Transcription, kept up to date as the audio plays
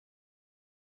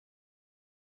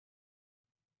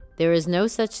There is no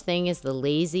such thing as the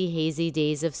lazy, hazy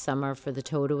days of summer for the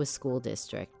Totowa School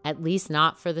District, at least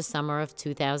not for the summer of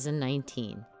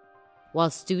 2019. While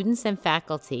students and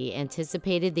faculty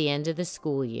anticipated the end of the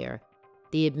school year,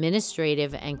 the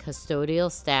administrative and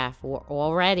custodial staff were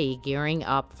already gearing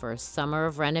up for a summer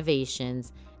of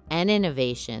renovations and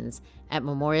innovations at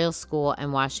Memorial School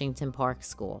and Washington Park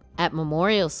School. At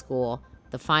Memorial School,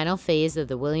 the final phase of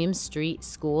the William Street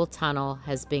School Tunnel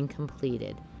has been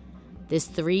completed. This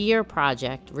 3-year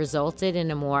project resulted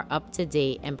in a more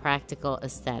up-to-date and practical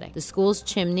aesthetic. The school's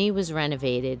chimney was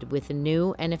renovated with a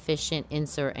new and efficient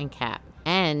insert and cap,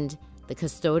 and the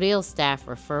custodial staff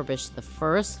refurbished the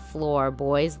first floor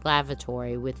boys'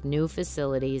 lavatory with new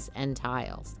facilities and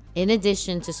tiles. In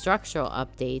addition to structural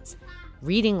updates,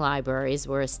 reading libraries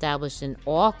were established in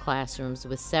all classrooms,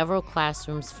 with several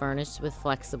classrooms furnished with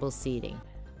flexible seating.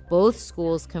 Both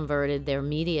schools converted their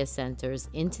media centers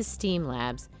into STEAM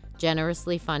labs,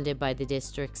 generously funded by the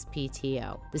district's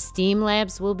PTO. The STEAM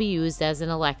labs will be used as an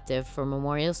elective for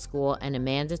Memorial School and a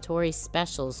mandatory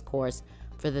specials course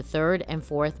for the 3rd and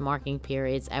 4th marking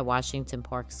periods at Washington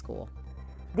Park School.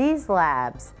 These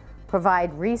labs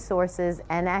provide resources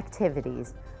and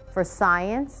activities for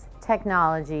science,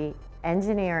 technology,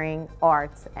 engineering,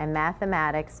 arts, and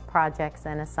mathematics projects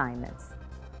and assignments.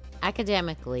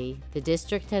 Academically, the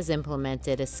district has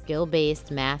implemented a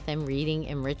skill-based math and reading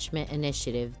enrichment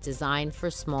initiative designed for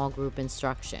small group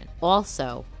instruction.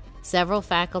 Also, several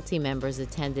faculty members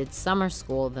attended summer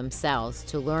school themselves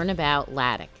to learn about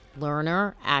LATIC,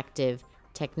 Learner Active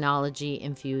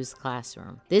Technology-Infused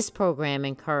Classroom. This program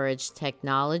encouraged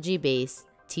technology-based,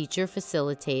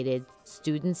 teacher-facilitated,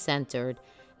 student-centered,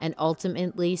 and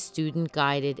ultimately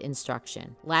student-guided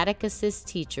instruction. LATIC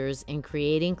assists teachers in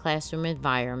creating classroom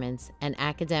environments and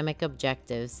academic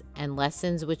objectives and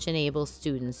lessons which enable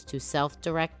students to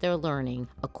self-direct their learning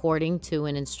according to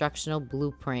an instructional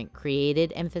blueprint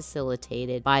created and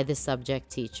facilitated by the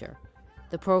subject teacher.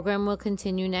 The program will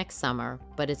continue next summer,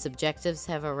 but its objectives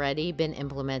have already been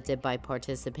implemented by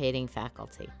participating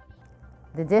faculty.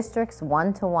 The district's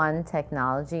one-to-one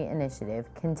technology initiative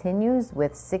continues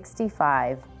with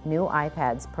 65 new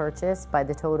iPads purchased by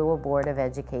the Totowa Board of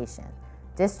Education.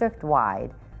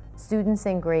 District-wide, students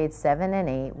in grades 7 and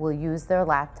 8 will use their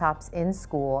laptops in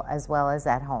school as well as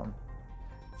at home.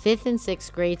 5th and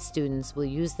 6th grade students will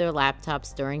use their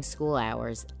laptops during school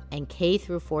hours, and K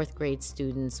through 4th grade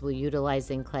students will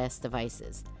utilize in-class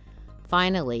devices.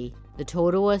 Finally, the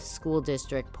Totowa School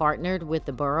District partnered with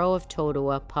the Borough of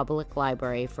Totowa Public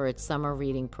Library for its summer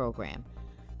reading program.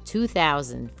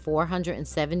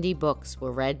 2,470 books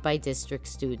were read by district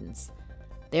students.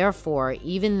 Therefore,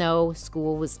 even though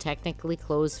school was technically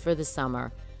closed for the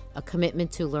summer, a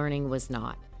commitment to learning was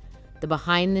not. The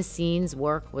behind-the-scenes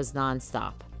work was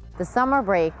nonstop. The summer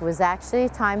break was actually a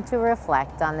time to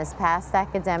reflect on this past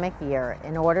academic year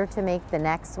in order to make the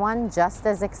next one just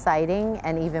as exciting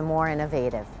and even more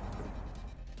innovative.